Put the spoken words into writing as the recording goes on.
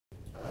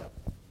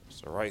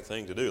It's the right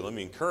thing to do. Let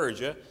me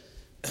encourage you,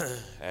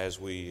 as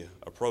we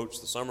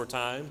approach the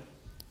summertime,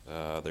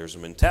 there's a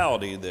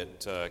mentality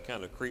that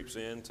kind of creeps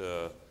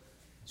into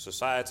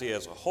society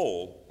as a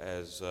whole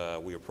as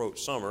we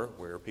approach summer,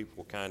 where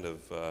people kind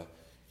of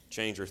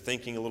change their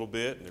thinking a little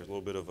bit, and there's a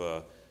little bit of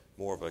a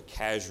more of a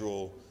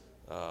casual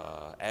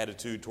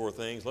attitude toward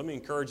things. Let me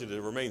encourage you to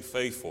remain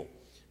faithful.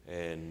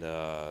 And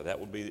that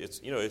would be, it's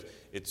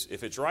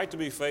if it's right to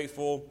be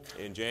faithful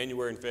in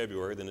January and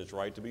February, then it's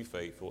right to be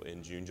faithful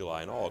in June,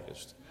 July, and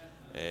August.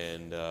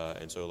 And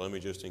so let me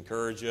just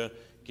encourage you,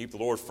 keep the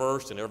Lord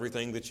first in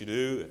everything that you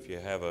do. If you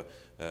have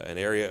an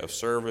area of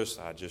service,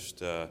 I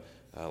just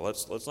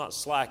let's not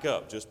slack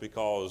up just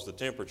because the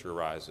temperature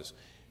rises.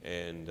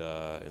 And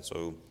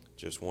so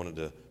just wanted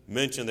to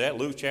mention that.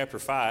 Luke chapter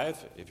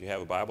 5, if you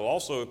have a Bible.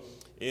 Also,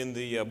 in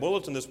the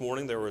bulletin this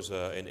morning, there was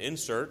an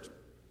insert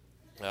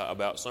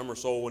about summer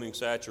soul winning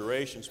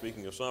saturation,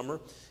 speaking of summer.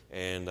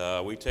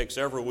 And we take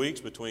several weeks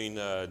between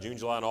June,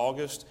 July, and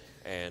August.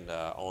 And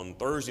on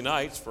Thursday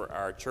nights for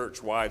our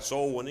church-wide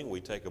soul winning,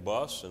 we take a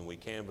bus and we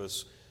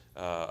canvass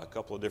a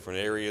couple of different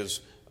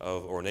areas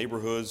or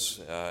neighborhoods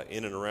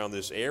in and around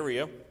this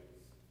area.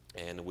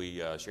 And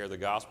we share the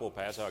gospel,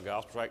 pass out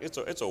gospel tracts.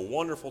 It's a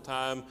wonderful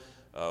time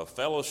of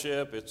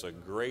fellowship. It's a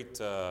great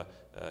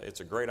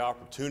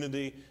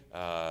opportunity.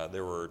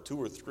 There were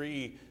 2 or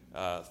 3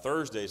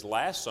 Thursdays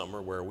last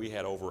summer where we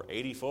had over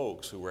 80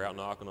 folks who were out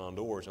knocking on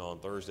doors on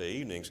Thursday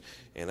evenings,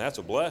 and that's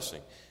a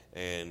blessing.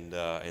 And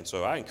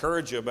so I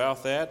encourage you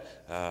about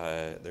that.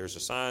 There's a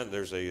sign,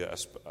 there's a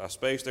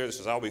space there that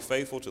says, "I'll be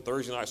faithful to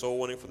Thursday night soul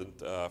winning for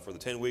the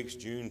 10 weeks,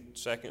 June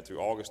 2nd through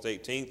August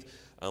 18th,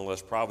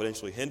 unless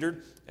providentially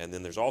hindered." And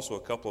then there's also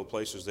a couple of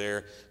places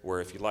there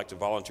where if you'd like to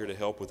volunteer to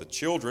help with the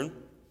children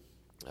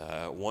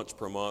once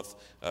per month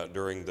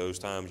during those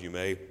times, you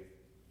may.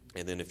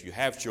 And then if you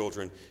have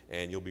children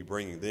and you'll be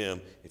bringing them,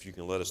 if you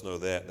can let us know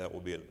that will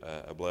be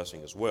a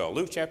blessing as well.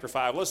 Luke chapter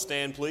 5, let's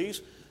stand,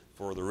 please,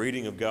 for the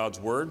reading of God's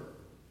Word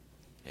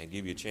and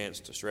give you a chance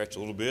to stretch a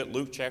little bit.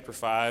 Luke chapter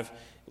 5,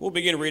 we'll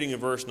begin reading in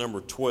verse number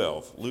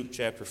 12. Luke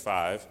chapter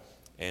 5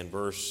 and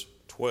verse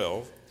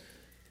 12.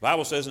 The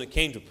Bible says, "And it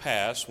came to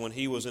pass, when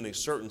he was in a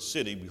certain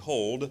city,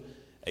 behold,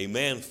 a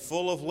man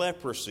full of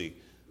leprosy,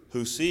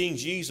 who seeing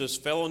Jesus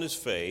fell on his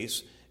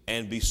face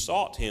and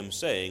besought him,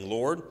 saying,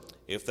 Lord,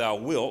 if thou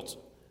wilt,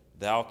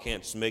 thou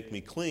canst make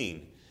me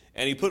clean.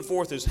 And he put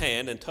forth his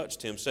hand and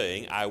touched him,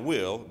 saying, I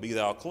will, be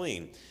thou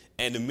clean.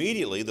 And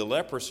immediately the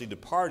leprosy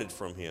departed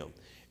from him.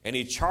 And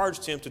he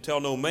charged him to tell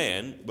no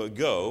man, but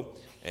go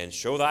and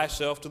show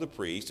thyself to the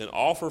priest, and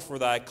offer for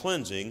thy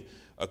cleansing,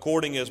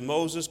 according as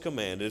Moses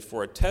commanded,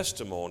 for a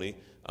testimony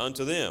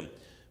unto them.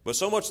 But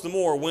so much the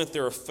more went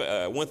there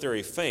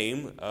a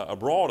fame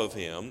abroad of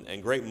him,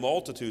 and great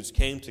multitudes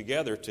came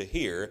together to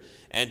hear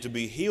and to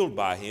be healed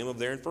by him of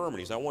their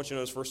infirmities." I want you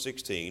to notice verse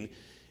 16.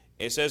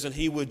 It says, "And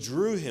he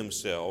withdrew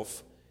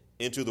himself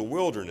into the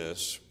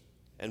wilderness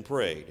and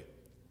prayed."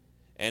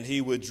 And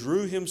he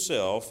withdrew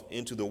himself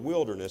into the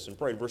wilderness and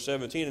prayed. Verse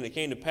 17, "And it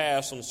came to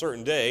pass on a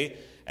certain day,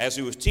 as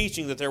he was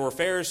teaching, that there were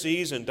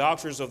Pharisees and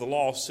doctors of the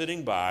law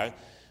sitting by,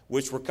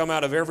 which were come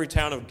out of every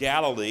town of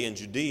Galilee and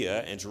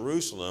Judea and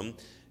Jerusalem."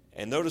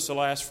 And notice the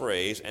last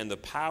phrase, "and the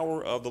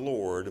power of the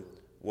Lord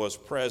was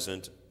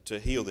present to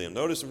heal them."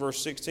 Notice in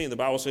verse 16, the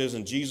Bible says,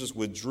 "And Jesus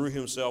withdrew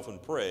himself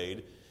and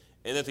prayed."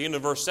 And at the end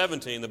of verse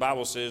 17, the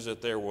Bible says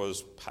that there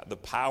was the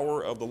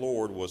power of the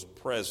Lord was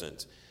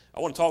present. I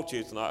want to talk to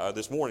you tonight,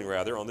 this morning,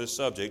 on this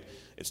subject.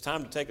 It's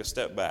time to take a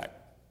step back.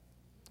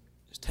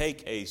 Just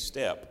take a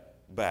step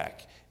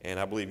back. And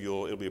I believe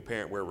it'll be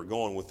apparent where we're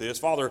going with this.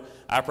 Father,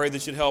 I pray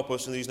that you'd help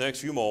us in these next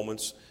few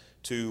moments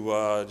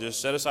to just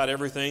set aside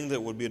everything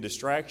that would be a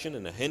distraction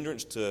and a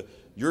hindrance to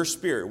your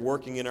Spirit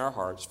working in our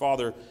hearts.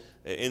 Father,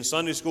 in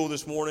Sunday school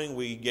this morning,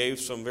 we gave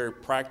some very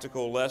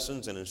practical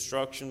lessons and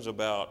instructions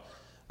about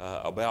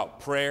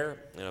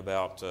prayer and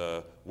about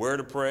where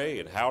to pray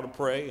and how to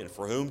pray and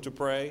for whom to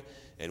pray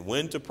and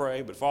when to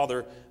pray. But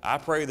Father, I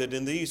pray that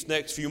in these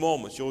next few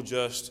moments, you'll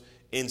just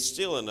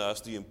instill in us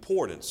the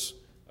importance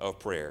of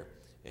prayer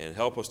and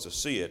help us to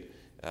see it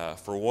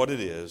for what it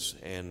is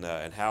and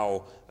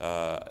how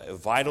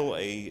vital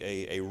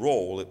a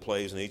role it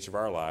plays in each of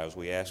our lives.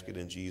 We ask it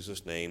in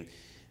Jesus' name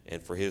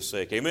and for his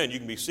sake. Amen. You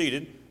can be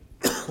seated.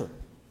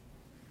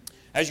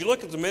 As you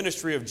look at the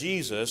ministry of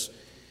Jesus,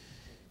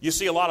 you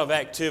see a lot of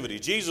activity.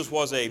 Jesus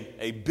was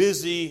a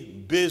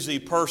busy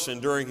person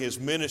during his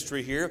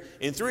ministry here.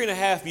 In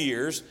 3.5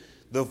 years,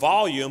 the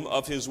volume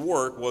of his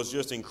work was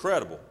just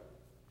incredible.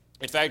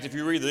 In fact, if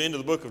you read the end of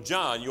the book of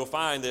John, you'll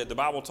find that the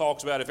Bible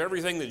talks about if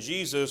everything that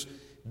Jesus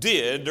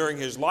did during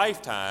his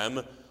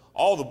lifetime,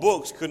 all the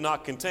books could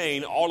not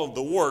contain all of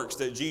the works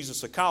that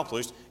Jesus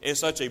accomplished in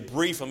such a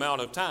brief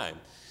amount of time.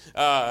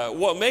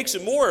 What makes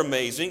it more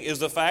amazing is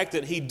the fact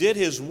that he did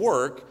his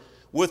work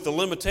with the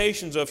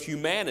limitations of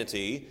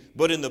humanity,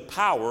 but in the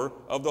power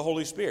of the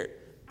Holy Spirit.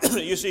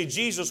 You see,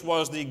 Jesus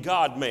was the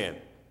God-man.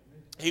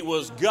 He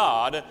was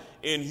God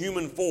in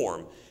human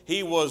form.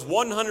 He was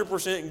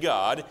 100%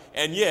 God,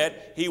 and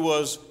yet he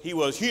was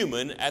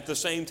human at the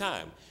same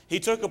time. He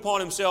took upon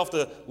himself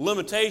the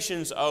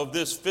limitations of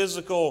this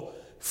physical,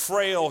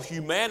 frail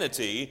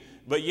humanity,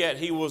 but yet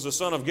he was the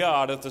Son of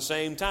God at the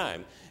same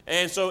time.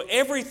 And so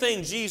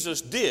everything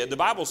Jesus did, the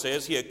Bible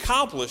says, he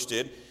accomplished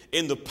it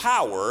in the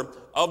power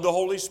of the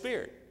Holy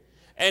Spirit.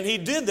 And he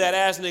did that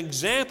as an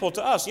example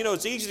to us. You know,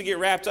 it's easy to get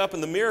wrapped up in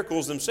the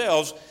miracles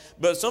themselves,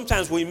 but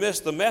sometimes we miss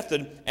the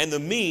method and the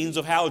means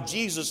of how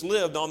Jesus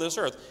lived on this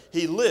earth.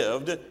 He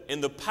lived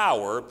in the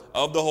power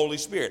of the Holy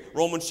Spirit.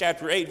 Romans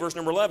chapter 8, verse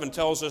number 11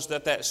 tells us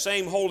that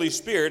same Holy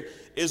Spirit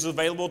is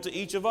available to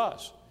each of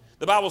us.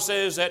 The Bible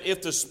says that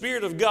if the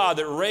Spirit of God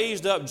that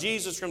raised up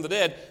Jesus from the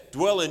dead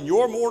dwell in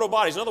your mortal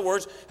bodies, in other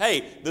words,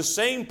 hey, the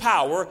same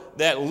power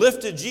that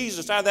lifted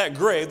Jesus out of that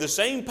grave, the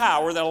same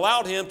power that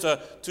allowed him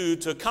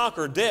to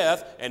conquer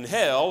death and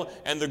hell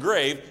and the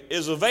grave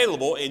is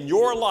available in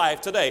your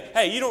life today.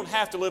 Hey, you don't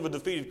have to live a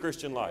defeated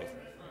Christian life.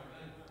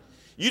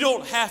 You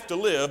don't have to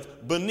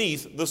live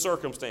beneath the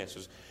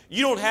circumstances.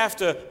 You don't have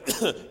to.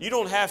 You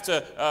don't have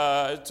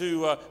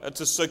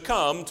to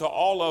succumb to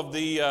all of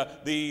the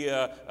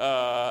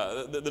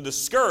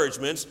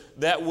discouragements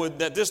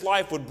that this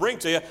life would bring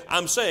to you.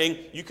 I'm saying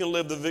you can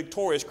live the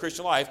victorious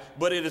Christian life,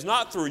 but it is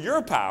not through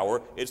your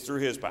power; it's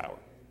through His power.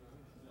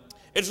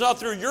 It's not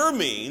through your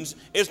means.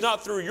 It's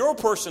not through your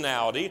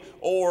personality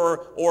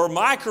or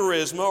my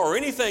charisma or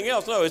anything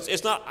else. No,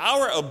 it's not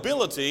our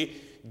ability.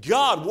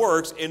 God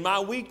works in my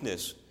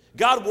weakness.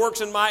 God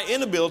works in my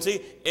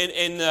inability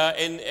and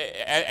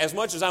as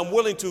much as I'm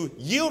willing to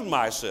yield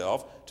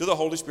myself to the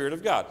Holy Spirit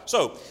of God.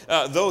 So,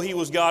 though He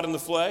was God in the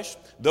flesh,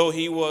 though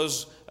He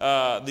was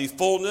the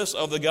fullness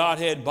of the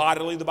Godhead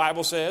bodily, the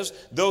Bible says,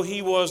 though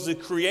He was the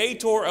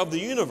creator of the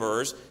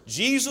universe,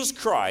 Jesus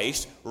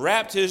Christ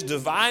wrapped His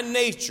divine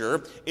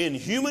nature in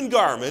human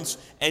garments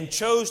and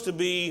chose to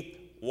be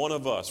one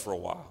of us for a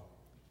while.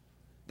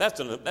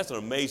 That's an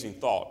amazing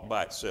thought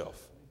by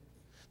itself.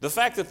 The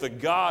fact that the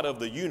God of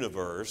the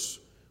universe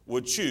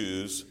would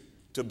choose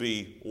to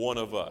be one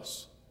of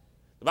us.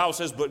 The Bible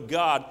says, but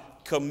God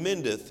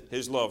commendeth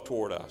His love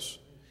toward us.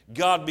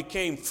 God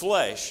became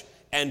flesh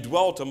and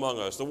dwelt among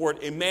us. The word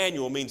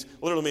Emmanuel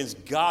literally means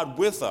God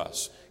with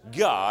us.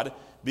 God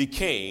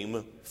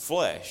became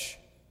flesh.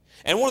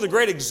 And one of the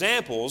great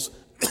examples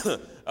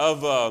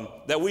of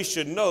that we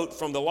should note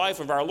from the life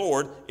of our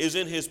Lord is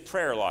in His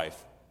prayer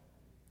life.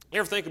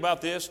 You ever think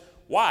about this?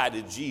 Why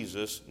did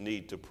Jesus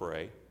need to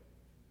pray?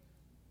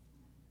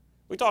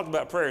 We talked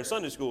about prayer in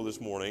Sunday school this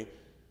morning.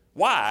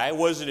 Why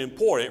was it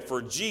important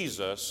for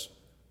Jesus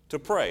to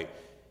pray?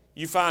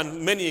 You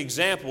find many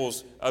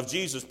examples of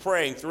Jesus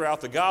praying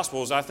throughout the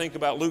Gospels. I think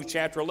about Luke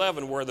chapter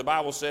 11, where the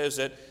Bible says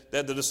that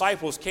the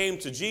disciples came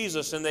to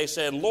Jesus and they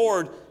said,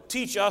 Lord,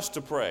 teach us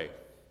to pray.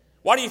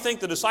 Why do you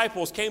think the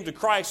disciples came to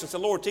Christ and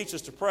said, Lord, teach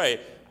us to pray?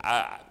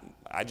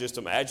 I just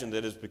imagine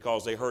that it's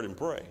because they heard Him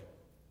pray.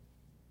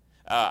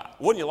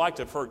 Wouldn't you like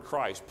to have heard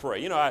Christ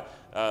pray? You know,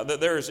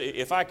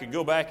 if I could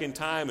go back in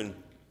time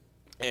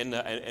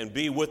and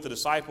be with the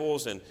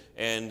disciples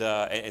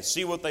and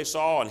see what they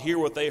saw and hear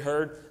what they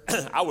heard,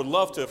 I would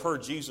love to have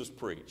heard Jesus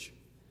preach.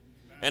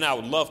 And I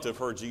would love to have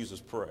heard Jesus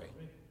pray.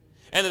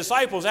 And the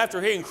disciples, after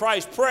hearing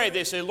Christ pray,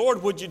 they said,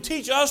 Lord, would you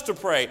teach us to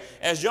pray,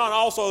 as John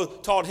also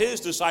taught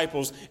his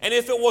disciples? And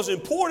if it was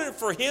important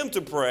for him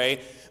to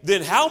pray,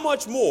 then how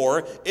much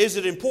more is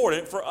it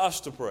important for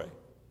us to pray?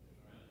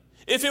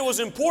 If it was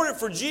important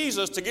for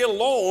Jesus to get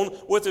alone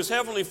with His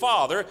Heavenly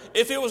Father,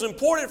 if it was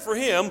important for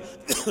Him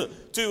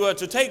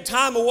to take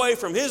time away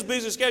from His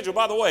busy schedule,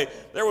 by the way,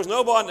 there was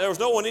no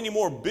one any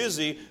more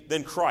busy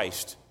than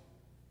Christ.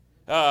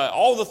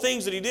 All the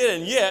things that He did,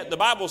 and yet the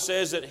Bible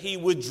says that He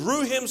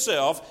withdrew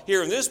Himself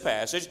here in this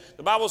passage.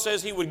 The Bible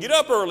says He would get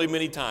up early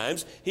many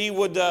times. He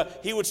would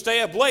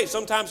stay up late.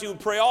 Sometimes He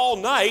would pray all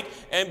night,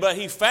 but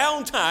He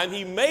found time.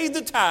 He made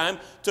the time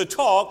to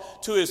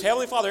talk to His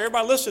Heavenly Father.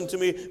 Everybody listen to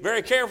me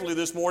very carefully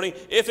this morning.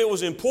 If it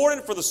was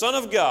important for the Son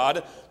of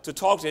God to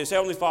talk to His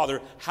Heavenly Father,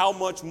 how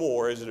much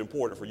more is it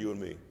important for you and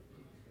me?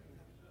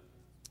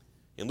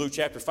 In Luke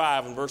chapter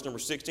 5 and verse number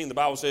 16, the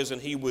Bible says, and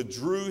He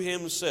withdrew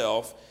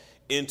Himself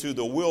into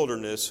the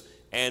wilderness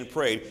and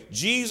prayed.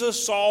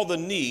 Jesus saw the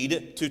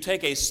need to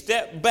take a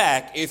step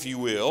back, if you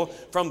will,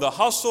 from the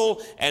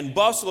hustle and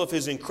bustle of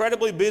His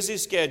incredibly busy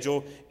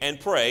schedule and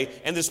pray.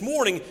 And this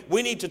morning,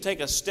 we need to take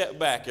a step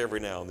back every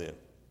now and then.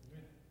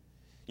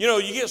 You know,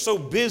 you get so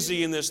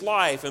busy in this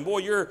life, and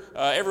boy,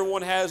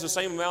 everyone has the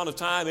same amount of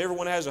time.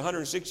 Everyone has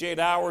 168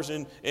 hours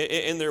in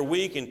their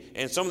week,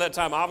 and some of that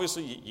time,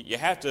 obviously, you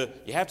have to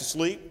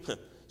sleep.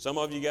 Some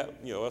of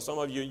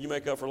you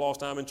make up for lost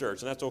time in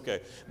church, and that's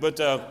okay. But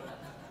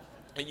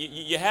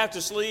you have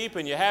to sleep,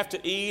 and you have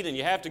to eat, and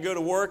you have to go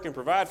to work and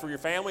provide for your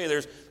family.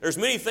 And there's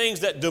many things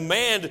that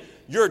demand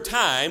your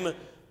time.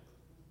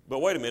 But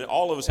wait a minute,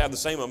 all of us have the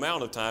same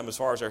amount of time as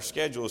far as our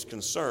schedule is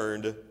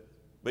concerned.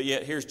 But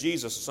yet, here's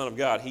Jesus, the Son of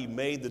God. He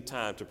made the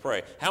time to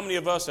pray. How many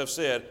of us have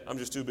said, I'm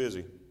just too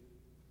busy?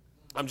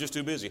 I'm just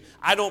too busy.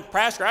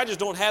 Pastor, I just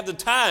don't have the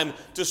time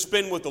to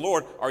spend with the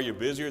Lord. Are you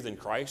busier than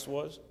Christ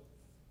was?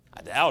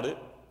 I doubt it.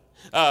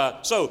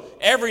 So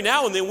every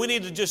now and then we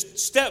need to just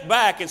step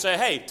back and say,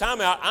 hey,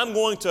 time out. I'm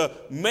going to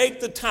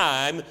make the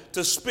time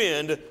to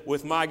spend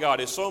with my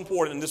God. It's so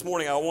important. And this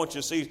morning I want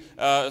you to see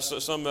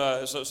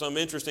some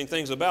interesting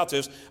things about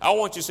this. I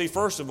want you to see,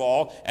 first of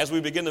all, as we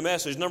begin the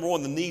message, number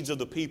one, the needs of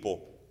the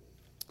people.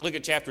 Look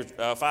at chapter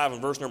 5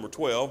 and verse number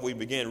 12. We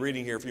began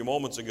reading here a few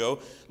moments ago.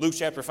 Luke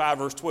chapter 5,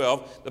 verse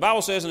 12. The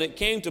Bible says, and it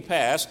came to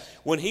pass,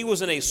 when he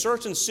was in a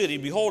certain city,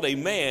 behold, a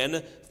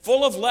man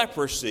full of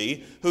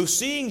leprosy, who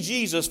seeing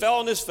Jesus fell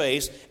on his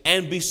face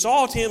and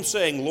besought him,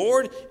 saying,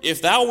 Lord,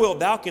 if thou wilt,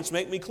 thou canst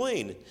make me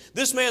clean.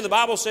 This man, the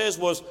Bible says,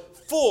 was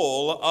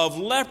full of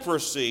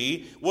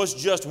leprosy, was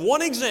just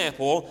one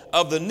example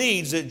of the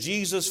needs that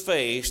Jesus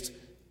faced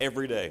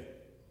every day.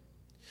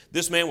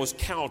 This man was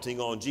counting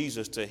on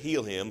Jesus to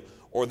heal him,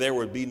 or there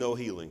would be no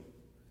healing.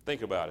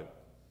 Think about it.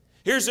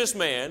 Here's this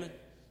man.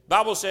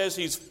 Bible says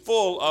he's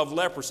full of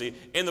leprosy.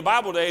 In the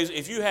Bible days,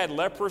 if you had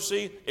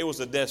leprosy, it was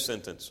a death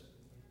sentence.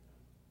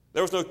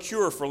 There was no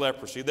cure for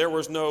leprosy. There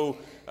was no,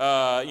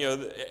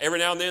 every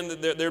now and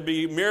then there'd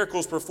be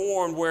miracles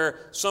performed where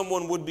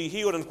someone would be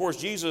healed. And, of course,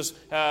 Jesus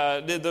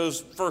did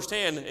those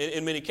firsthand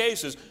in many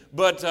cases.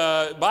 But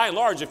by and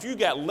large, if you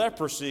got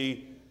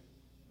leprosy,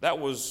 that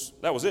was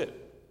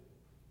it.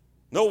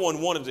 No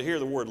one wanted to hear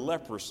the word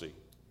leprosy.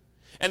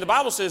 And the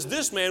Bible says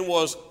this man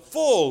was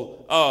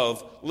full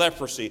of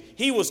leprosy.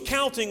 He was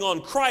counting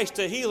on Christ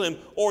to heal him,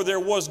 or there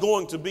was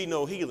going to be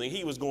no healing.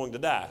 He was going to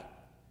die.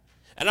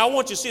 And I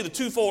want you to see the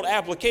twofold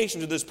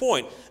application to this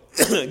point.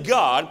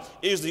 God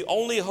is the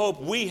only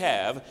hope we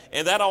have,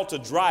 and that ought to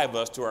drive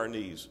us to our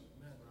knees.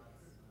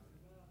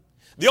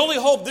 The only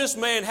hope this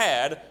man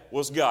had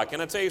was God.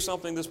 Can I tell you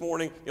something this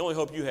morning? The only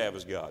hope you have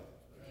is God.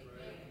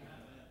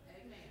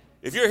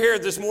 If you're here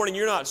this morning,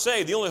 you're not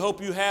saved, the only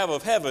hope you have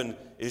of heaven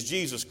is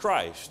Jesus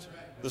Christ,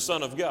 the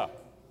Son of God.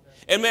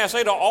 And may I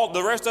say to all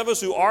the rest of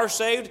us who are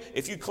saved,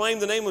 if you claim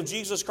the name of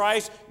Jesus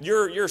Christ,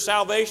 your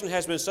salvation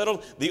has been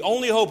settled. The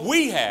only hope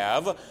we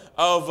have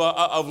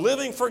of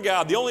living for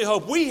God, the only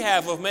hope we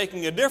have of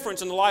making a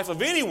difference in the life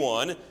of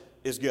anyone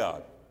is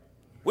God.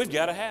 We've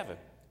got to have it.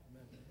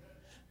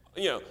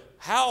 You know,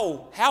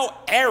 how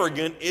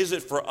arrogant is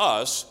it for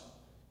us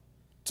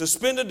to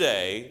spend a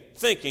day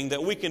thinking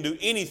that we can do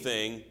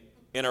anything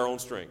in our own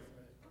strength?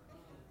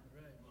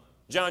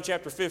 John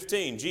chapter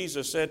 15,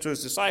 Jesus said to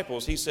his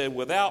disciples, he said,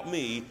 without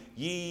me,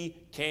 ye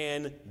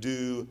can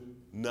do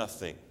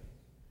nothing.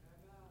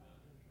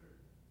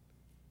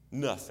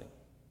 Nothing.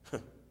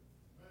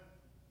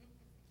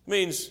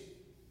 Means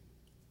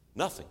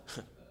nothing.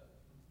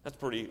 That's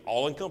pretty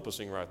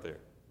all-encompassing right there.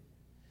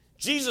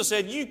 Jesus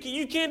said,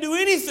 you can't do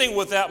anything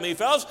without me,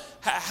 fellas.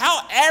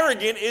 How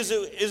arrogant is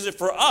it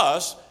for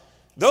us,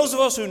 those of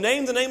us who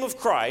name the name of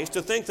Christ,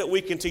 to think that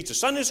we can teach a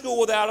Sunday school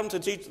without Him,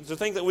 to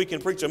think that we can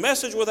preach a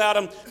message without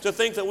Him, to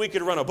think that we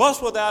can run a bus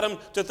without Him,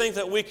 to think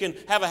that we can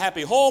have a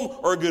happy home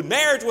or a good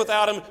marriage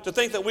without Him, to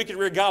think that we can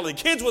rear godly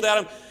kids without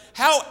Him.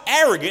 How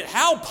arrogant,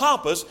 how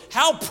pompous,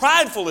 how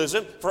prideful is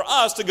it for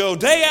us to go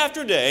day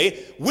after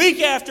day,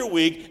 week after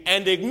week,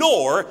 and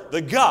ignore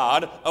the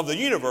God of the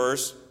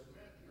universe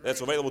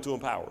that's available to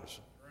empower us?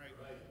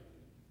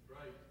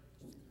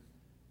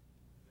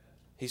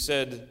 He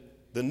said,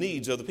 the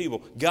needs of the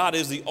people. God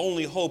is the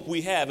only hope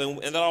we have,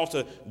 and that ought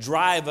to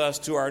drive us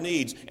to our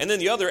needs. And then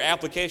the other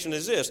application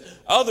is this.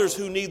 Others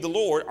who need the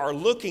Lord are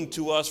looking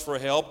to us for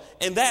help,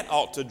 and that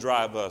ought to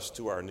drive us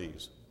to our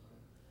knees.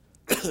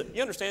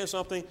 You understand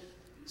something?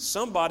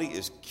 Somebody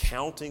is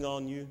counting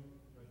on you.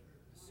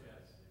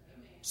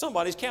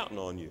 Somebody's counting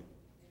on you.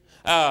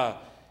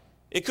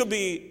 It could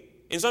be,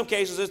 in some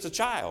cases, it's a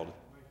child,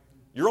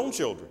 your own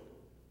children.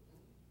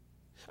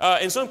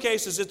 In some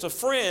cases, it's a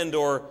friend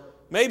or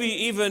maybe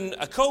even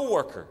a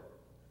coworker.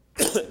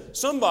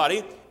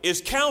 Somebody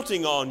is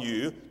counting on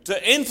you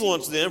to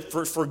influence them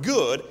for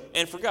good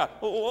and for God.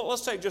 Well,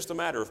 let's take just a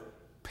matter of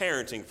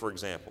parenting, for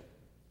example.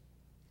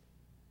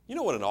 You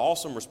know what an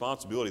awesome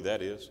responsibility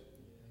that is?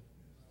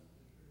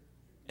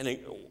 And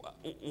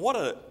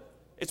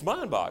it's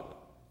mind-boggling.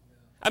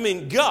 I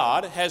mean,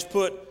 God has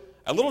put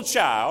a little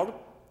child,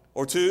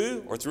 or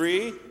 2, or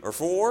 3, or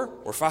 4,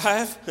 or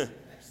 5,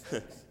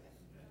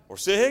 or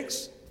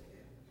 6,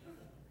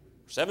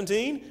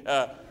 17.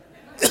 But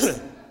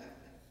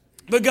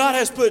God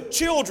has put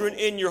children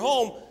in your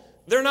home.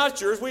 They're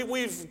not yours.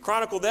 We've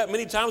chronicled that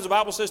many times. The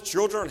Bible says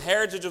children are the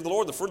heritage of the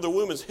Lord. The fruit of the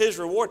womb is His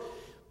reward.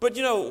 But,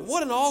 you know,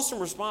 what an awesome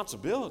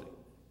responsibility.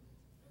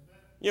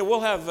 You know, we'll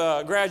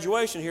have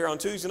graduation here on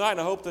Tuesday night, and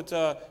I hope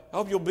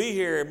you'll be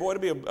here. Boy,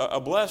 it'll be a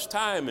blessed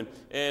time.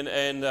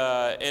 And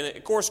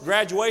of course,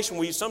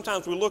 graduation,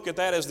 sometimes we look at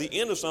that as the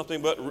end of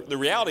something, but the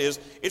reality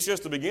is it's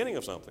just the beginning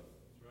of something.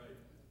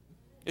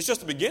 It's just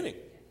the beginning.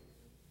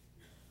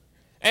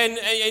 And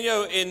you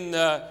know,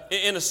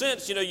 in a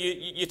sense, you know,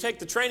 you take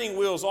the training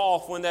wheels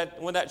off when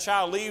that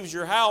child leaves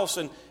your house,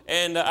 and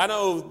I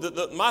know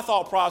my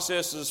thought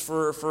process is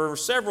for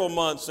several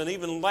months and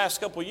even the last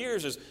couple of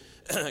years is,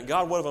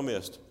 God, what have I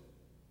missed?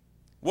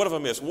 What have I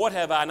missed? What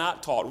have I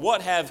not taught?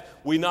 What have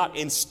we not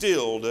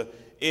instilled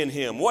in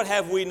him? What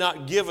have we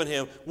not given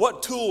him?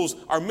 What tools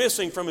are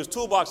missing from his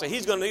toolbox that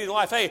he's going to need in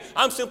life? Hey,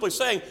 I'm simply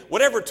saying,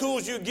 whatever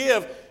tools you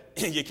give,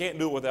 you can't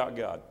do it without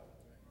God.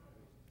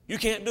 You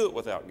can't do it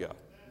without God.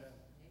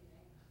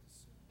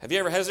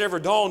 Has it ever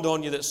dawned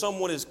on you that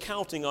someone is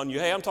counting on you?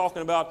 Hey, I'm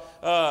talking about,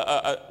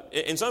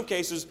 in some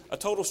cases, a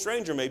total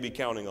stranger may be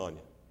counting on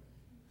you.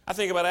 I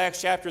think about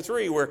Acts chapter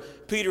 3 where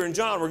Peter and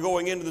John were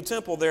going into the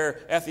temple there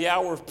at the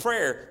hour of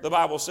prayer, the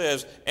Bible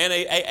says, and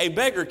a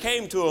beggar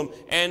came to him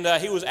and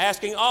he was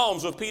asking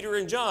alms of Peter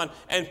and John.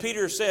 And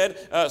Peter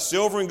said,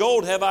 silver and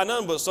gold have I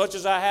none, but such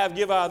as I have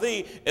give I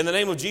thee. In the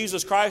name of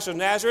Jesus Christ of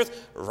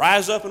Nazareth,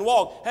 rise up and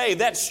walk. Hey,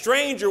 that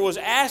stranger was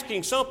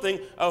asking something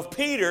of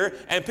Peter,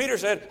 and Peter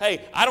said,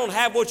 hey, I don't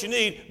have what you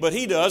need, but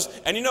he does.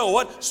 And you know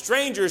what?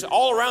 Strangers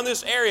all around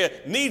this area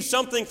need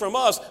something from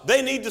us.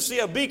 They need to see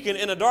a beacon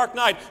in a dark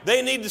night.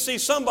 They need to see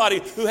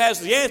somebody who has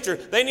the answer.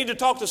 They need to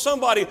talk to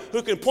somebody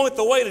who can point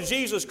the way to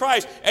Jesus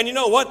Christ. And you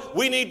know what?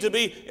 We need to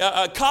be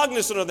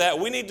cognizant of that.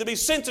 We need to be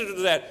sensitive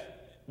to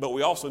that. But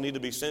we also need to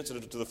be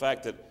sensitive to the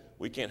fact that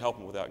we can't help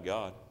them without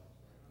God.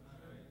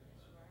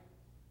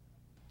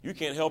 You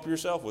can't help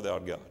yourself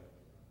without God,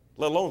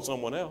 let alone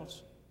someone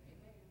else.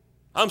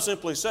 I'm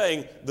simply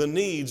saying the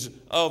needs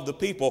of the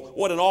people.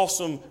 What an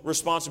awesome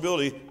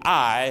responsibility.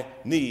 I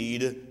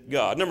need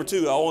God. Number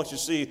 2, I want you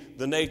to see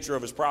the nature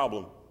of his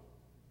problem.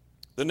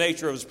 The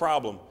nature of his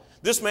problem.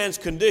 This man's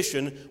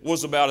condition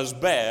was about as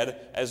bad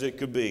as it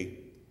could be.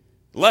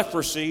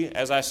 Leprosy,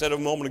 as I said a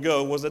moment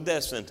ago, was a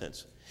death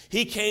sentence.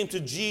 He came to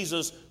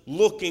Jesus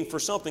looking for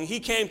something. He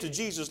came to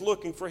Jesus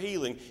looking for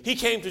healing. He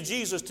came to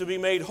Jesus to be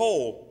made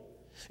whole.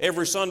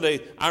 Every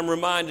Sunday, I'm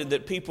reminded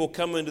that people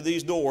come into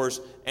these doors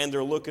and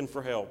they're looking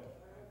for help.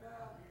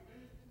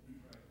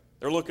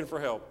 They're looking for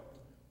help.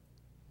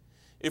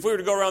 If we were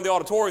to go around the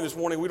auditorium this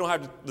morning, we don't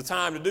have the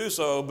time to do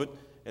so,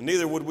 and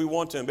neither would we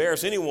want to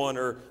embarrass anyone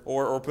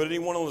or put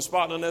anyone on the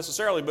spot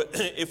unnecessarily. But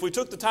if we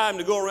took the time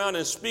to go around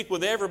and speak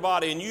with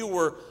everybody and you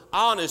were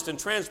honest and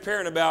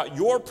transparent about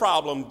your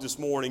problem this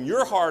morning,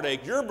 your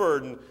heartache, your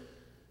burden,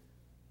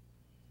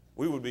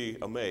 we would be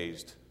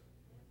amazed.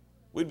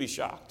 We'd be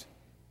shocked.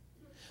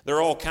 There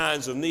are all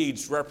kinds of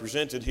needs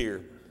represented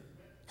here.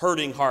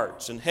 Hurting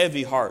hearts and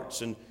heavy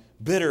hearts and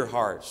bitter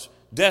hearts,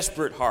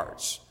 desperate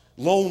hearts,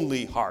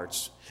 lonely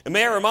hearts. And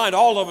may I remind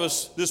all of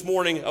us this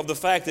morning of the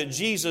fact that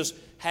Jesus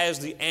has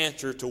the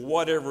answer to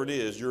whatever it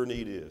is your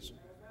need is.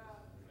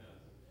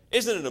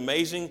 Isn't it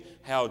amazing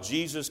how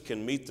Jesus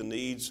can meet the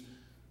needs,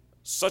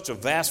 such a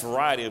vast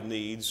variety of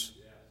needs,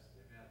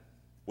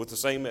 with the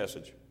same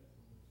message?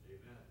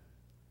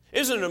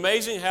 Isn't it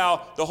amazing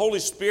how the Holy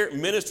Spirit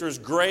ministers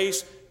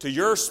grace to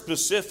your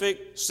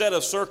specific set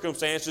of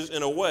circumstances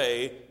in a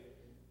way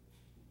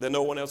that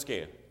no one else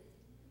can?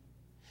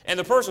 And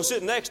the person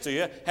sitting next to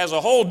you has a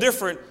whole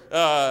different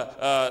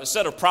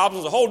set of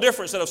problems, a whole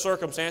different set of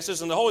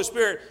circumstances, and the Holy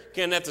Spirit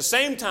can at the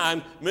same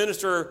time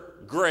minister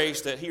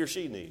grace that he or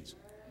she needs.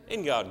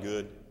 Isn't God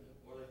good?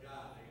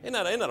 Isn't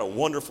that a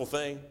wonderful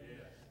thing?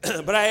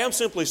 But I am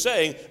simply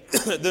saying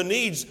the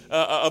needs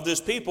of this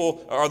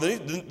people, or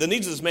the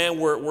needs of this man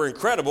were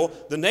incredible.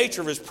 The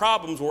nature of his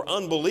problems were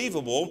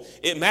unbelievable.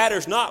 It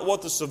matters not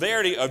what the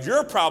severity of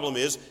your problem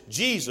is.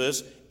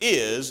 Jesus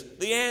is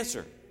the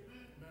answer.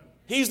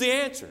 He's the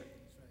answer.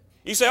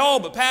 You say, oh,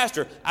 but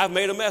Pastor, I've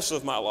made a mess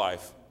of my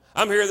life.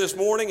 I'm here this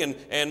morning,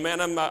 and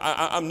man,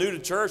 I'm new to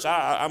church.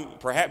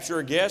 Perhaps you're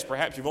a guest.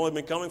 Perhaps you've only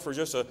been coming for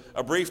just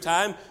a brief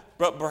time.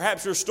 But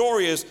perhaps your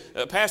story is,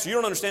 Pastor, you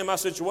don't understand my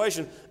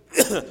situation.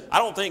 I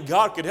don't think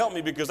God could help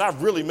me because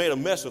I've really made a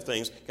mess of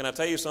things. Can I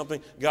tell you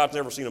something? God's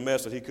never seen a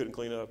mess that he couldn't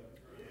clean up.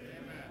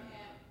 Amen.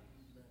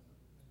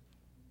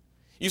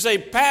 You say,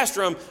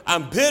 Pastor,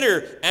 I'm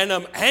bitter and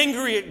I'm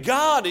angry at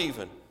God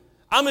even.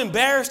 I'm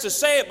embarrassed to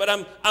say it, but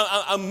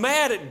I'm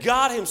mad at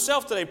God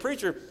himself today.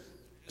 Preacher,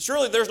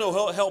 surely there's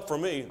no help for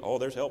me. Oh,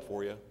 there's help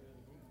for you.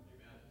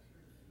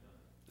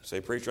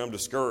 Say, preacher, I'm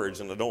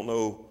discouraged and I don't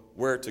know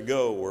where to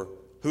go or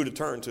who to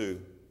turn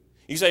to.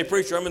 You say,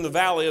 preacher, I'm in the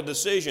valley of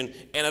decision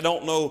and I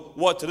don't know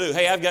what to do.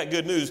 Hey, I've got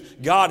good news.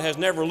 God has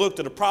never looked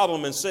at a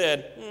problem and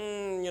said,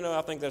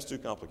 I think that's too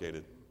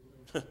complicated.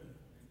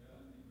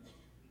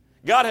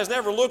 God has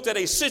never looked at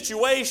a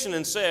situation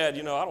and said,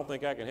 I don't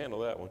think I can handle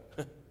that one.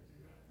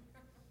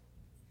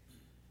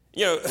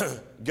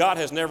 God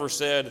has never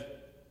said,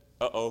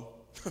 uh-oh.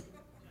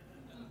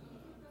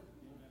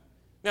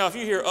 Now, if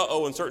you hear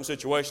uh-oh in certain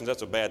situations,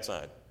 that's a bad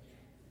sign.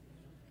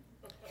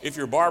 If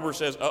your barber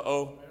says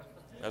uh-oh,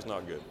 that's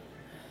not good.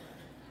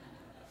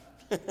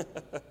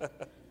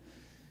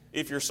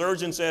 If your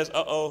surgeon says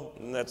uh-oh,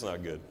 that's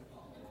not good.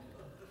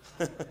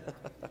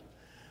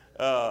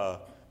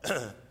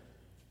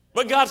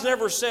 But God's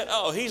never said,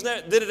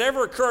 did it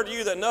ever occur to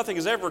you that nothing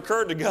has ever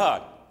occurred to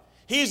God?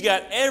 He's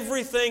got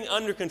everything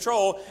under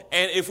control,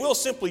 and if we'll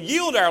simply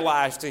yield our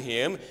lives to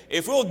Him,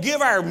 if we'll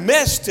give our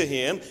mess to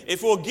Him,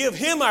 if we'll give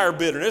Him our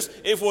bitterness,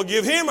 if we'll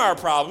give Him our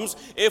problems,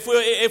 if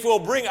we'll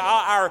bring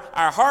our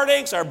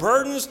heartaches, our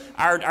burdens,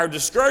 our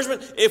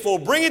discouragement, if we'll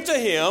bring it to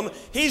Him,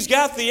 He's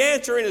got the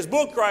answer in His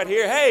book right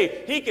here.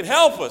 Hey, He can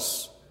help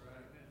us.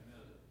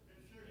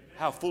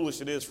 how foolish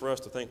it is for us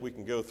to think we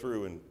can go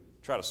through and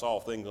try to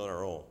solve things on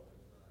our own.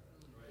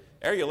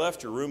 Ere you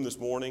left your room this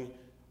morning,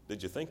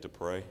 did you think to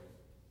pray?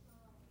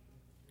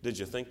 Did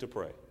you think to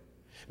pray?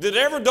 Did it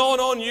ever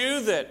dawn on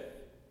you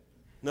that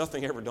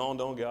nothing ever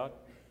dawned on God?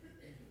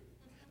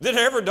 Did it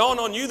ever dawn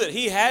on you that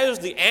He has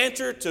the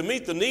answer to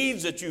meet the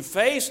needs that you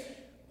face?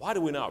 Why do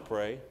we not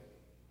pray?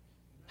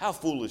 How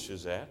foolish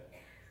is that?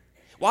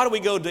 Why do we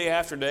go day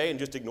after day and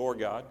just ignore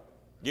God?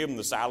 Give Him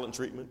the silent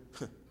treatment?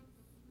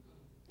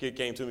 Kid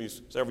came to me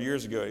several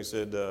years ago. He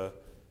said,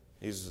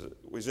 he's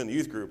in the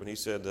youth group, and he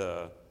said,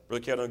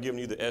 Brother Kevin, I'm giving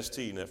you the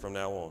ST from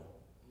now on.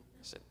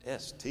 I said,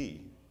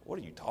 ST? What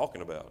are you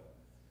talking about?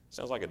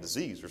 Sounds like a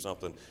disease or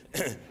something.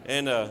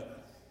 And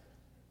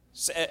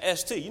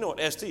ST, you know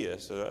what ST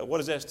is. What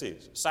is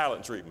ST?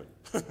 Silent treatment.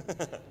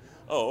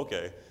 Oh,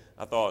 okay.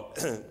 I thought,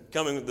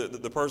 coming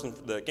the person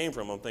that came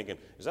from, I'm thinking,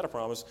 is that a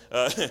promise?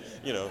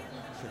 You know.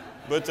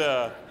 But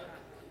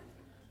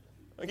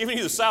I'm giving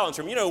you the silent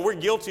treatment. You know, we're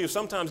guilty of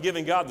sometimes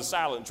giving God the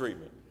silent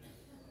treatment.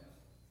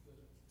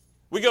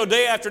 We go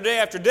day after day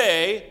after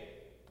day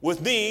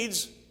with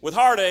needs, with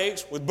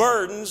heartaches, with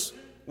burdens,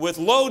 with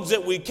loads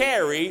that we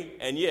carry,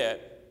 and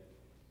yet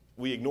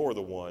we ignore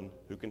the one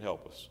who can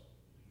help us.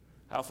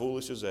 How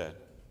foolish is that?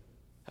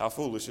 How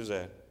foolish is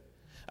that?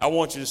 I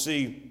want you to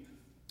see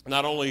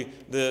not only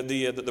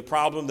the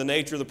problem, the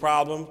nature of the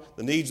problem,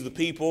 the needs of the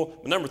people,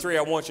 but number 3,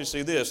 I want you to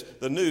see this,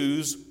 the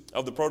news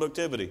of the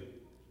productivity.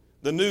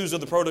 The news of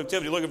the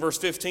productivity. Look at verse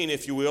 15,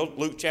 if you will,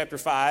 Luke chapter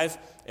 5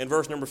 and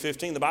verse number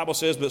 15. The Bible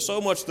says, but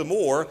so much the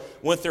more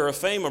went there a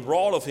fame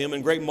abroad of him,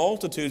 and great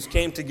multitudes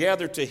came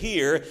together to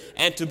hear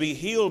and to be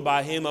healed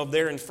by him of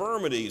their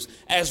infirmities.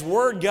 As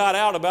word got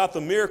out about the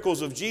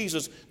miracles of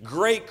Jesus,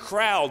 great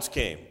crowds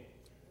came.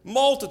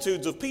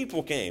 Multitudes of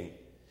people came.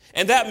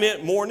 And that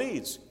meant more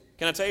needs.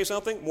 Can I tell you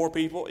something? More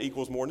people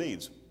equals more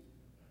needs.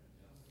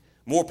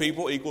 More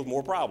people equals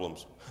more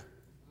problems.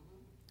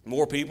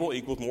 More people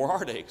equals more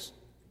heartaches.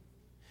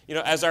 You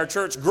know, as our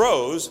church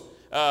grows,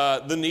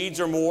 the needs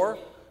are more.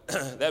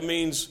 That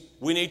means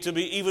we need to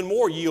be even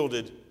more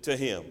yielded to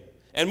Him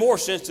and more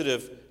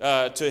sensitive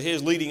to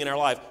His leading in our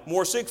life.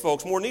 More sick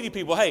folks, more needy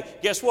people. Hey,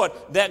 guess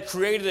what? That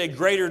created a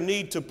greater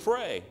need to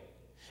pray.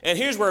 And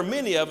here's where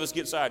many of us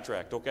get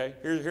sidetracked, okay?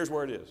 Here's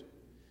where it is.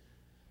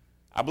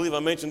 I believe I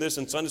mentioned this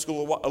in Sunday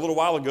school a little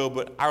while ago,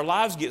 but our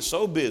lives get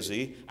so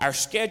busy, our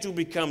schedule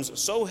becomes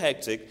so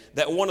hectic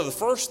that one of the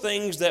first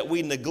things that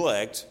we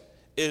neglect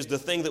is the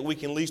thing that we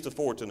can least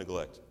afford to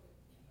neglect.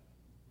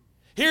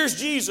 Here's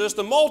Jesus,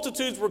 the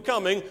multitudes were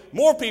coming,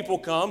 more people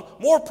come,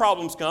 more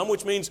problems come,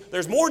 which means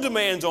there's more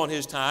demands on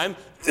His time.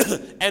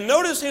 And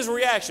notice His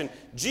reaction.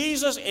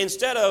 Jesus,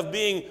 instead of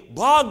being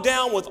bogged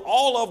down with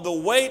all of the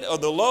weight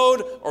of the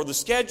load or the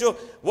schedule,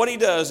 what He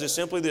does is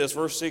simply this.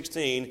 Verse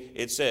 16,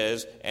 it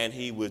says, and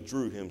He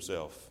withdrew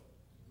Himself.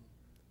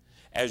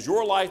 As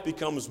your life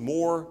becomes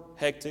more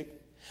hectic,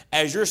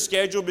 as your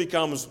schedule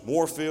becomes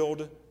more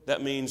filled,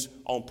 that means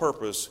on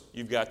purpose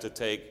you've got to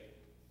take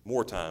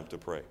more time to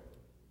pray.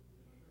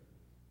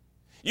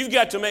 You've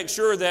got to make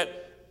sure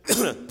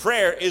that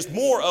prayer is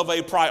more of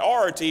a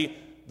priority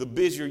the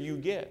busier you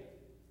get.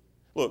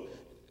 Look,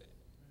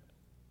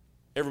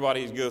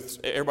 everybody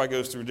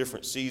goes through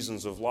different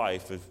seasons of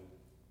life.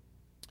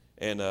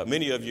 And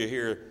many of you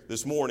here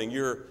this morning,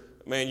 your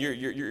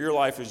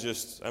life is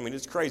just,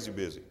 it's crazy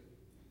busy.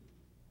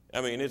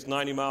 It's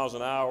 90 miles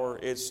an hour.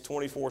 It's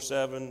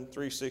 24/7,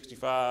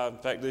 365. In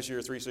fact, this year,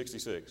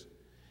 366.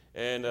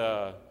 And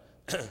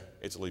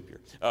it's a leap year.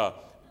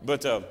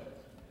 But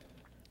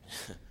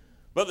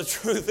the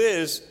truth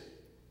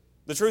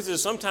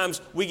is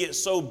sometimes we get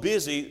so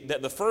busy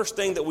that the first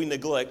thing that we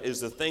neglect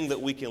is the thing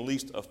that we can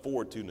least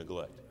afford to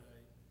neglect.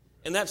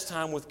 And that's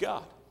time with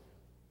God.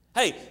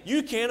 Hey,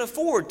 you can't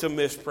afford to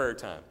miss prayer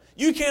time.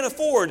 You can't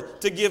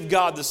afford to give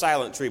God the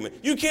silent treatment.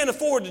 You can't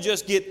afford to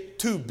just get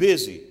too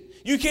busy.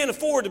 You can't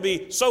afford to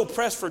be so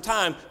pressed for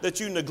time that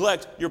you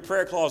neglect your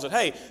prayer closet.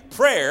 Hey,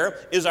 prayer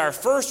is our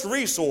first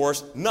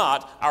resource,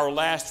 not our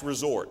last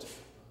resort.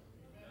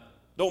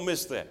 Don't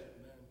miss that.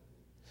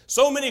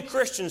 So many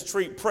Christians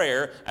treat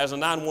prayer as a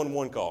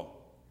 911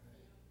 call.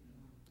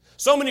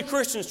 So many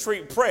Christians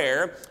treat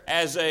prayer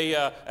as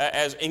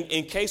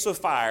in case of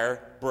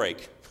fire,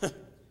 break.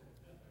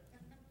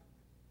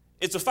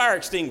 It's a fire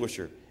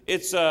extinguisher.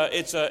 It's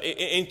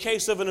in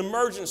case of an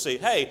emergency.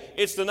 Hey,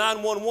 it's the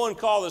 911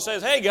 call that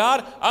says, hey,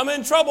 God, I'm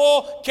in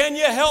trouble. Can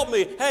you help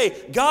me?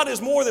 Hey, God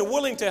is more than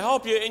willing to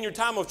help you in your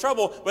time of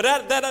trouble, but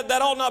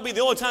that ought not be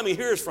the only time He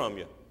hears from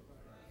you.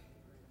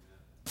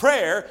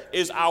 Prayer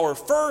is our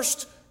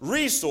first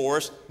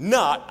resource,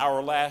 not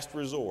our last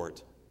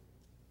resort.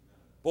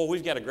 Boy,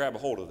 we've got to grab a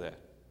hold of that.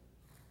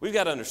 We've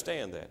got to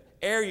understand that.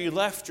 Ere you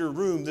left your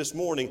room this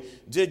morning,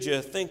 did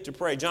you think to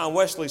pray? John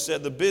Wesley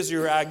said, the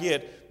busier I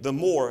get, the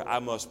more I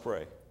must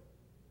pray.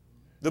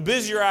 The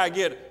busier I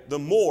get, the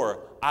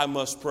more I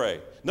must pray.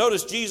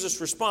 Notice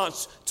Jesus'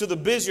 response to the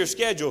busier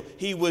schedule.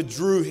 He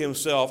withdrew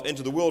Himself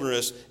into the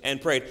wilderness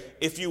and prayed.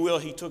 If you will,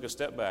 He took a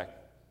step back.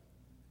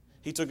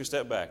 He took a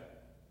step back.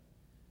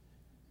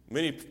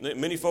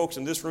 Many folks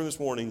in this room this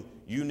morning,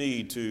 you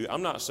need to,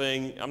 I'm not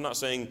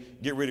saying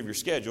get rid of your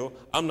schedule.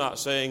 I'm not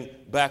saying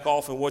back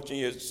off and what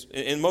you,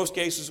 in most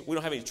cases, we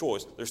don't have any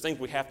choice. There's things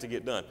we have to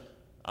get done.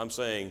 I'm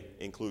saying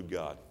include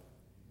God.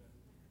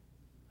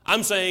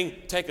 I'm saying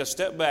take a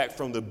step back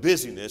from the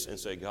busyness and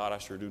say, God, I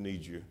sure do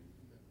need you.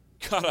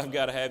 God, I've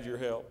got to have your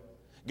help.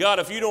 God,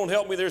 if you don't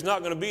help me, there's not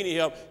going to be any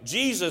help.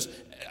 Jesus,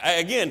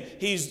 again,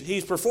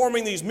 he's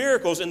performing these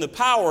miracles in the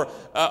power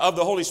of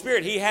the Holy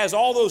Spirit. He has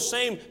all those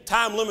same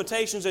time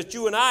limitations that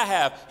you and I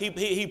have.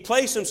 He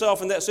placed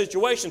himself in that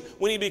situation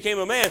when he became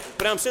a man.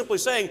 But I'm simply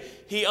saying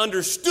he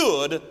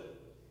understood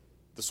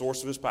the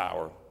source of his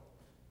power,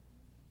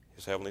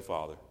 his Heavenly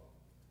Father,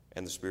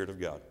 and the Spirit of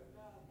God.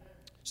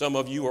 Some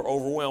of you are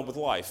overwhelmed with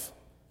life.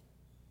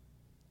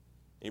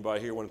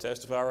 Anybody here want to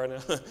testify right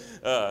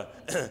now?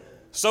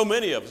 So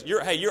many of us,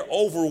 you're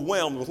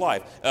overwhelmed with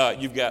life.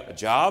 You've got a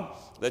job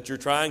that you're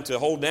trying to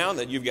hold down,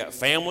 that you've got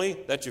family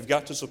that you've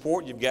got to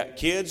support, you've got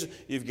kids,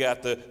 you've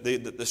got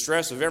the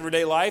stress of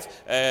everyday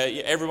life.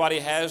 Everybody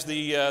has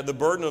the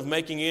burden of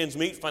making ends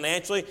meet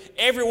financially.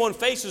 Everyone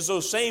faces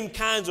those same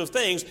kinds of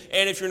things,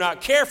 and if you're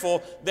not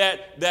careful,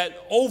 that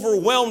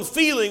overwhelmed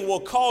feeling will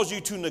cause you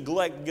to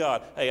neglect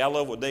God. Hey, I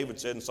love what David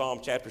said in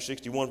Psalm chapter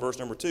 61, verse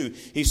number 2.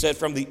 He said,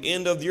 from the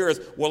end of the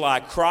earth will I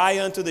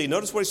cry unto thee.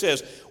 Notice what he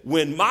says,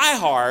 when my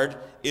heart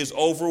is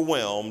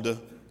overwhelmed,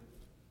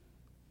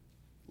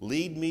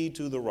 lead me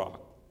to the rock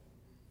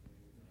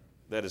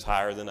that is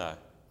higher than I.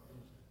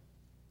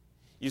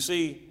 You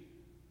see,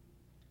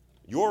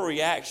 your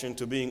reaction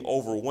to being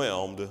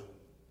overwhelmed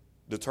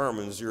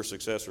determines your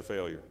success or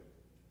failure.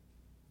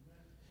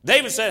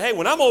 David said, hey,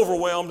 when I'm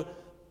overwhelmed,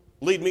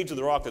 lead me to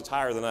the rock that's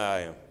higher than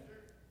I am.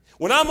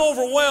 When I'm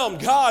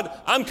overwhelmed, God,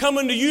 I'm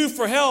coming to you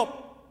for help.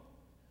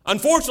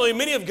 Unfortunately,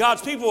 many of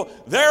God's people,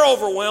 they're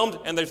overwhelmed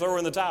and they throw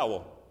in the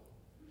towel.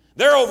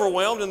 They're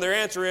overwhelmed, and their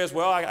answer is,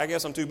 well, I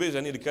guess I'm too busy.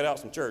 I need to cut out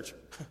some church.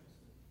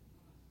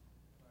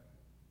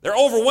 They're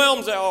overwhelmed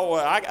and say, oh,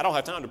 well, I don't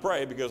have time to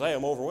pray because, hey,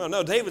 I'm overwhelmed.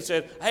 No, David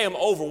said, hey, I'm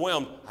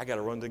overwhelmed. I got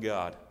to run to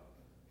God.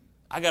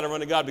 I got to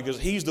run to God because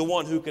he's the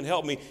one who can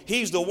help me.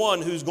 He's the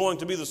one who's going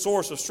to be the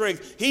source of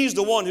strength. He's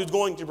the one who's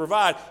going to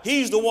provide.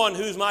 He's the one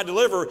who's my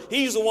deliverer.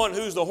 He's the one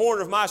who's the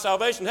horn of my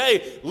salvation.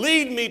 Hey,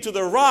 lead me to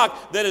the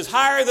rock that is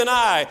higher than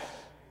I.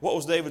 What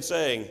was David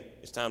saying?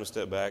 It's time to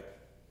step back.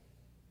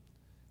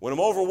 When I'm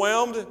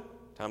overwhelmed,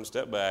 time to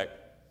step back,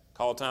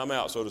 call time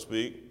out, so to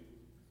speak.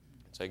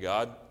 Say,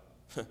 God,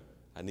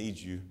 I need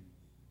you.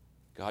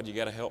 God, you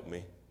got to help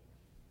me.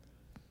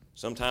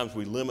 Sometimes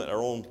we limit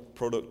our own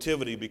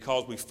productivity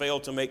because we fail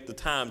to make the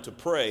time to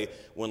pray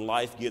when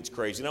life gets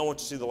crazy. And I want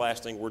you to see the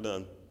last thing we're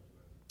done.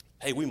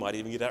 Hey, we might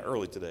even get out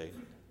early today.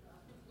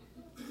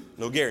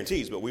 No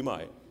guarantees, but we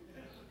might.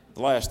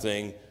 The last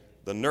thing,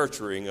 the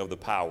nurturing of the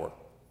power.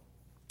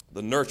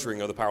 The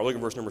nurturing of the power. Look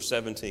at verse number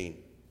 17.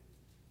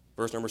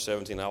 Verse number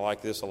 17, I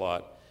like this a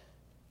lot.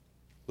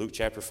 Luke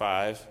chapter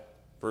 5,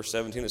 verse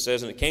 17, it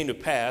says, and it came to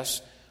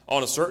pass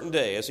on a certain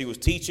day, as he was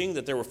teaching,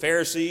 that there were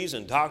Pharisees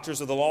and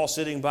doctors of the law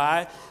sitting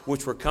by,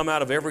 which were come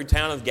out of every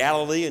town of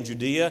Galilee and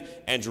Judea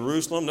and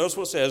Jerusalem. Notice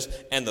what it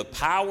says, and the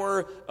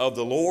power of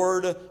the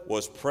Lord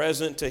was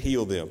present to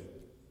heal them.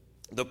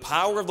 The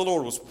power of the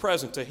Lord was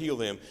present to heal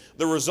them.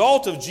 The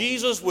result of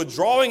Jesus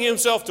withdrawing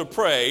himself to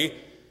pray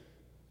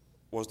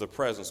was the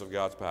presence of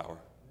God's power.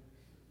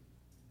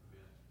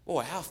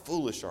 Boy, how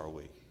foolish are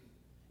we?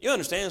 You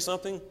understand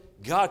something?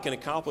 God can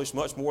accomplish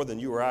much more than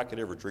you or I could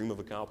ever dream of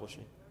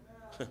accomplishing.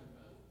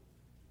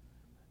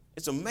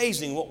 It's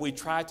amazing what we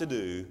try to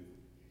do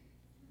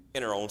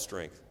in our own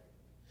strength.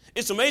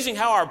 It's amazing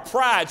how our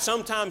pride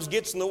sometimes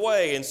gets in the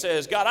way and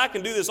says, God, I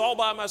can do this all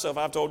by myself.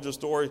 I've told you a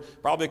story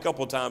probably a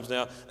couple of times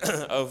now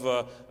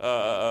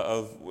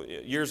of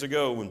years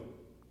ago when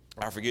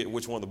I forget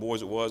which one of the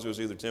boys it was. It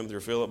was either Timothy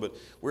or Philip, but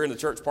we're in the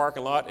church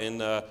parking lot, and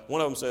one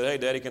of them said, hey,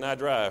 Daddy, can I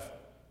drive?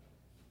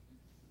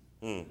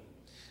 And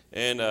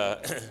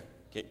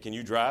can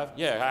you drive?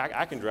 Yeah,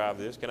 I can drive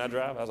this. Can I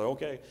drive? I was like,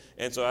 okay.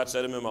 And so I'd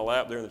set him in my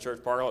lap there in the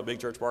church parking lot,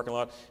 big church parking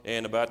lot,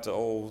 and about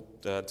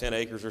 10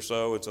 acres or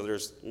so. And so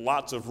there's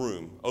lots of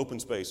room, open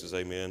spaces,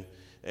 amen,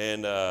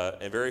 and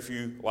very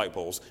few light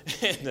poles.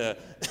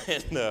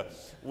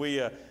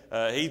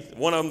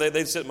 One of them,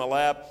 they'd sit in my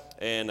lap,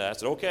 and I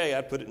said, okay.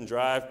 I'd put it in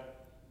drive.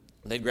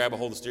 They'd grab a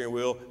hold of the steering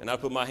wheel, and I'd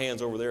put my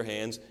hands over their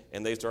hands,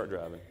 and they'd start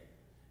driving.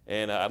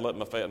 And I'd let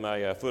my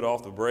foot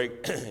off the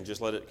brake and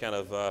just let it kind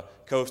of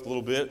coast a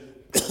little bit.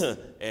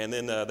 And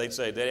then they'd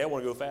say, Daddy, I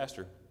want to go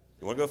faster.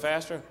 You want to go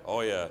faster?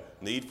 Oh, yeah.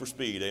 Need for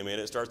speed. Amen.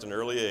 It starts at an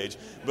early age.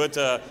 But,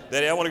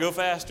 Daddy, I want to go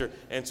faster.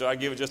 And so I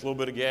give it just a little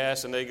bit of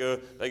gas, and they go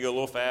a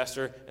little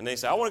faster. And they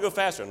say, I want to go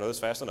faster. No, that's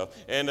fast enough.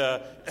 And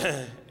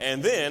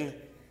then,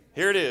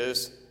 here it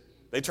is.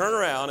 They turn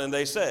around and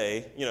they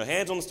say,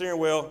 hands on the steering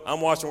wheel.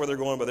 I'm watching where they're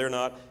going, but they're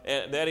not.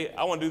 And, Daddy,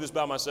 I want to do this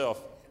by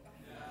myself.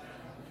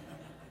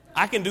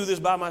 I can do this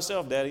by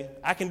myself, Daddy.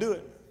 I can do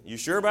it. You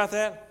sure about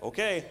that?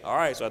 Okay. All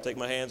right. So I take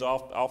my hands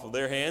off of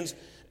their hands,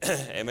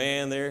 and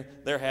man,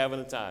 they're having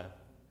a time.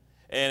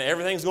 And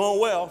everything's going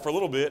well for a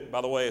little bit.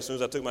 By the way, as soon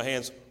as I took my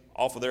hands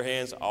off of their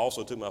hands. I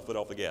also took my foot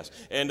off the gas.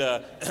 And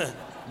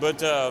but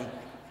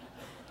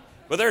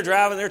they're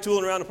driving, they're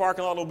tooling around the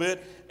parking lot a little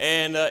bit,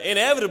 and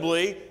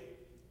inevitably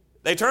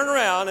they turn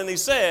around and he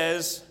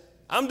says,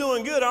 "I'm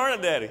doing good, aren't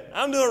I, Daddy?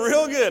 I'm doing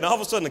real good." And all of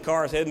a sudden the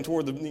car is heading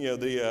toward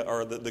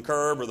the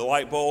curb or the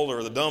light pole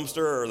or the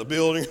dumpster or the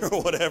building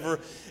or whatever.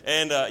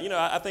 And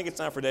I think it's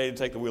time for Daddy to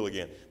take the wheel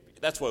again.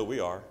 That's the way we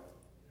are.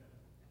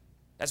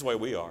 That's the way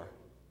we are.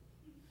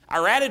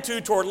 Our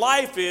attitude toward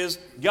life is,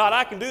 God,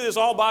 I can do this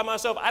all by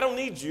myself. I don't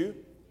need you.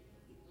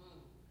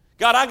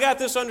 God, I got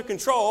this under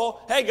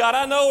control. Hey, God,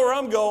 I know where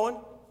I'm going.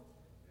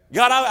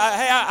 God,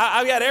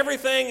 I got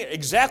everything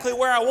exactly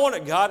where I want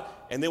it, God.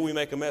 And then we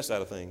make a mess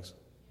out of things.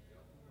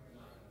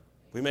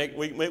 We make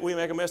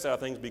a mess out of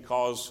things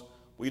because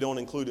we don't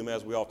include Him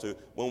as we ought to.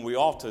 When we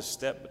ought to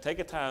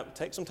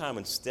take some time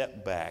and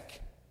step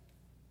back.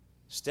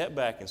 Step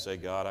back and say,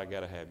 God, I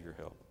got to have your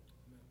help.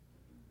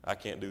 I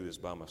can't do this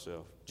by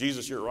myself.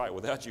 Jesus, you're right.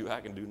 Without you,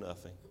 I can do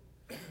nothing.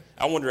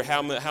 I wonder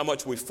how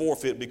much we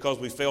forfeit because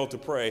we fail to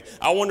pray.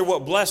 I wonder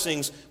what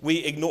blessings we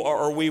ignore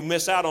or we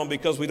miss out on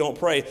because we don't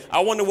pray. I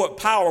wonder what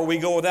power we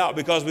go without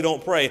because we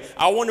don't pray.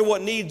 I wonder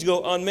what needs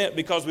go unmet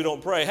because we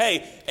don't pray.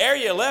 Hey, ere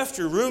you left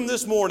your room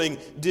this morning,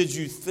 did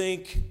you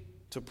think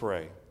to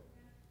pray?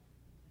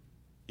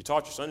 You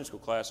taught your Sunday school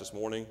class this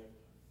morning.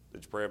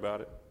 Did you pray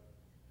about it?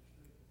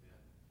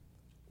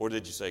 Or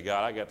did you say,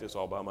 God, I got this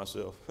all by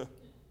myself?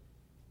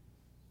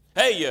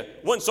 Hey, you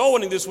went soul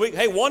winning this week.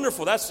 Hey,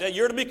 wonderful.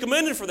 You're to be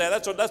commended for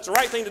that. That's the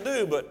right thing to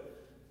do. But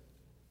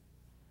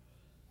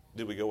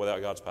did we go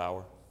without God's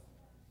power?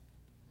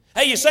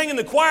 Hey, you sang in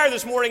the choir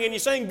this morning and you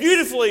sang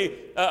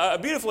beautifully,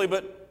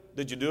 but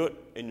did you do it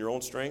in your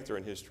own strength or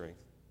in His strength?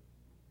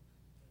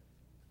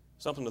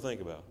 Something to think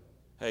about.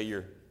 Hey,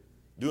 you're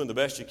doing the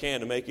best you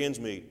can to make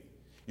ends meet.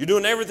 You're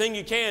doing everything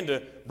you can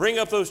to bring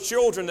up those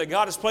children that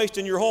God has placed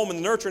in your home in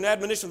the nurture and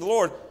admonition of the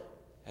Lord.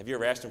 Have you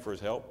ever asked Him for His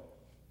help?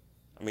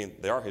 I mean,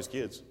 they are His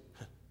kids.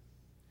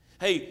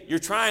 Hey, you're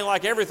trying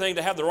like everything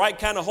to have the right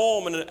kind of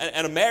home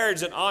and a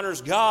marriage that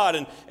honors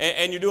God,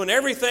 and you're doing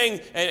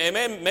everything,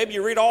 and maybe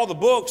you read all the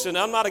books, and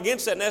I'm not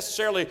against that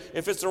necessarily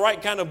if it's the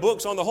right kind of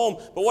books on the home.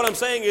 But what I'm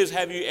saying is,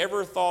 have you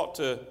ever thought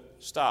to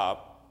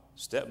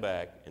step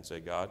back, and say,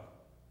 God,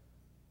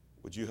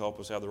 would you help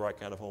us have the right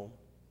kind of home?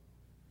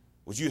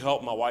 Would you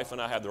help my wife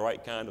and I have the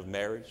right kind of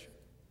marriage?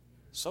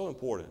 So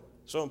important,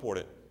 so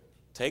important.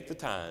 Take the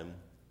time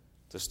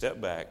to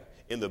step back.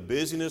 In the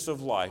busyness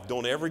of life,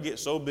 don't ever get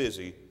so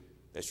busy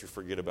that you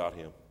forget about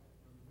Him.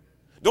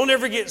 Don't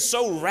ever get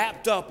so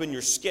wrapped up in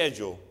your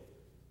schedule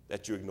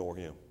that you ignore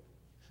Him.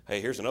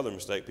 Hey, here's another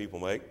mistake people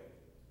make.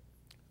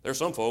 There's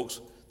some folks,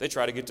 they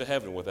try to get to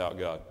heaven without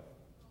God.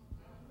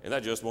 And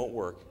that just won't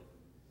work.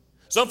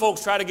 Some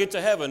folks try to get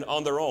to heaven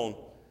on their own,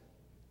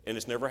 and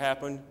it's never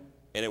happened,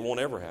 and it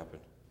won't ever happen.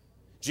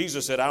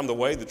 Jesus said, I'm the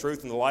way, the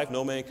truth, and the life.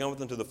 No man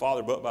cometh unto the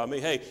Father but by me.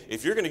 Hey,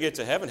 if you're going to get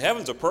to heaven,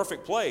 heaven's a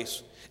perfect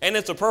place. And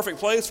it's a perfect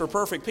place for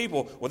perfect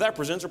people. Well, that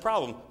presents a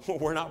problem.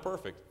 We're not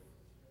perfect.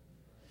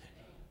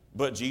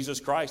 But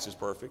Jesus Christ is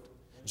perfect.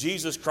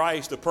 Jesus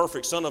Christ, the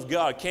perfect Son of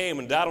God, came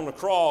and died on the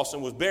cross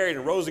and was buried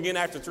and rose again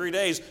after 3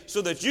 days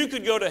so that you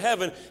could go to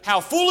heaven.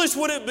 How foolish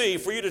would it be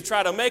for you to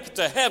try to make it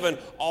to heaven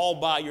all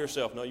by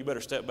yourself? No, you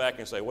better step back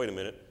and say, wait a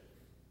minute.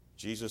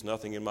 Jesus,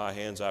 nothing in my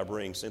hands I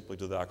bring, simply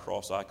to thy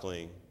cross I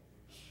cling.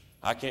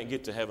 I can't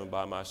get to heaven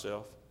by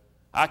myself.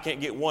 I can't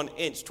get 1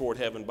 inch toward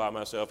heaven by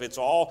myself. It's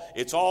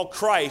all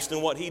Christ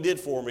and what He did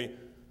for me,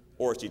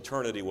 or it's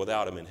eternity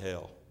without Him in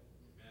hell.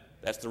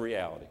 That's the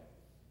reality.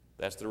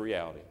 That's the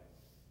reality.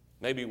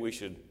 Maybe we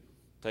should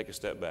take a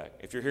step back.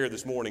 If you're here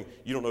this morning,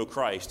 you don't know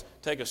Christ,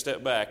 take a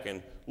step back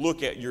and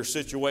look at your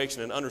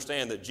situation and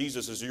understand that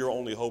Jesus is your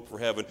only hope for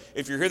heaven.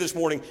 If you're here this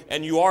morning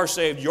and you are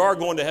saved, you are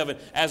going to heaven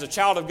as a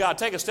child of God,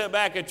 take a step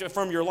back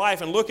from your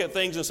life and look at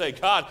things and say,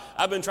 God,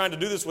 I've been trying to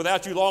do this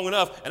without you long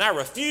enough, and I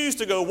refuse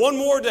to go one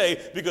more day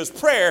because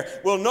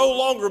prayer will no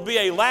longer be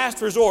a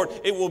last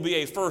resort. It will be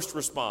a first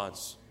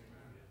response.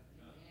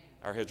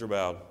 Our heads are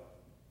bowed.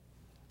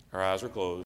 Our eyes are closed.